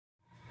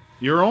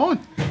You're on.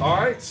 All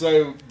right,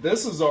 so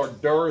this is our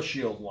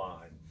Durashield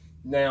line.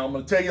 Now, I'm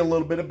going to tell you a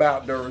little bit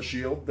about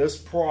Durashield. This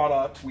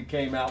product we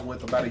came out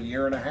with about 1.5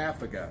 years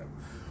ago.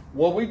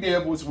 What we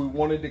did was we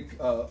wanted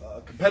to,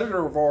 a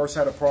competitor of ours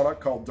had a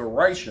product called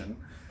Durashield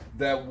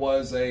that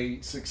was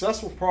a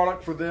successful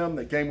product for them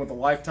that came with a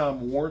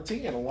lifetime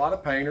warranty, and a lot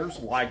of painters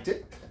liked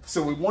it.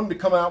 So we wanted to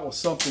come out with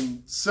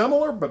something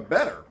similar but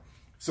better.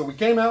 So we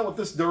came out with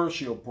this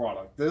Durashield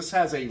product. This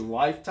has a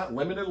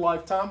limited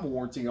lifetime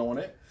warranty on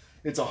it.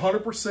 It's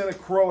 100%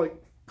 acrylic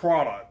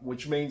product,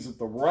 which means that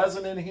the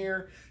resin in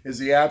here is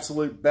the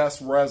absolute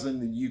best resin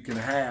that you can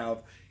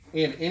have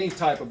in any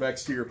type of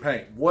exterior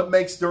paint. What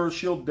makes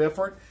Durashield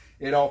different?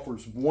 It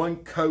offers one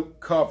coat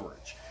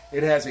coverage.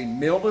 It has a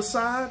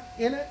mildewcide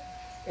in it,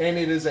 and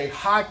it is a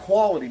high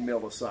quality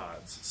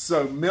mildewcides.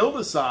 So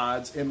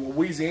mildewcides in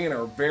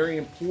Louisiana are very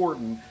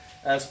important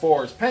as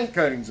far as paint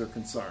coatings are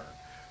concerned.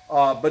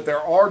 But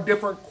there are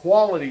different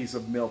qualities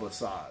of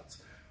mildewcides.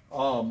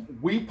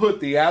 We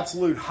put the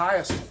absolute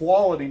highest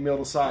quality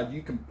mildewcide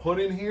you can put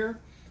in here,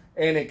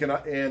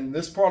 and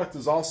this product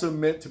is also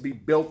meant to be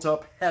built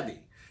up heavy.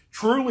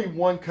 Truly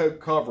one coat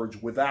coverage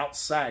without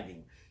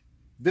sagging.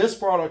 This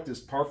product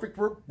is perfect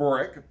for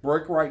brick.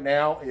 Brick right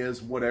now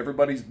is what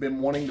everybody's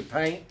been wanting to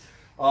paint.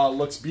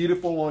 Looks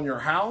beautiful on your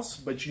house,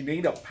 but you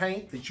need a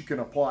paint that you can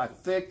apply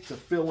thick to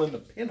fill in the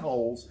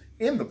pinholes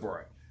in the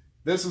brick.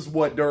 This is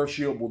what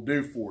Durashield will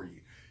do for you.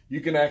 You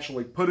can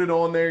actually put it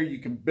on there, you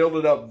can build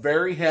it up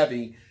very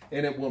heavy,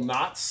 and it will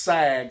not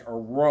sag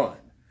or run.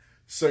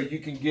 So you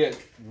can get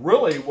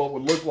really what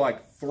would look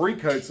like 3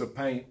 coats of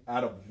paint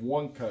out of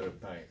 1 coat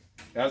of paint.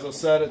 As I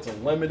said, it's a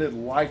limited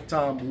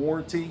lifetime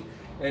warranty,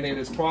 and it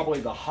is probably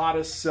the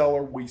hottest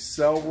seller we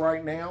sell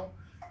right now.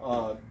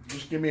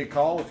 Just give me a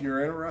call if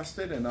you're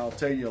interested, and I'll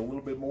tell you a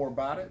little bit more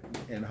about it,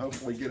 and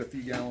hopefully get a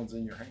few gallons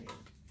in your hand.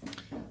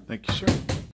 Thank you, sir.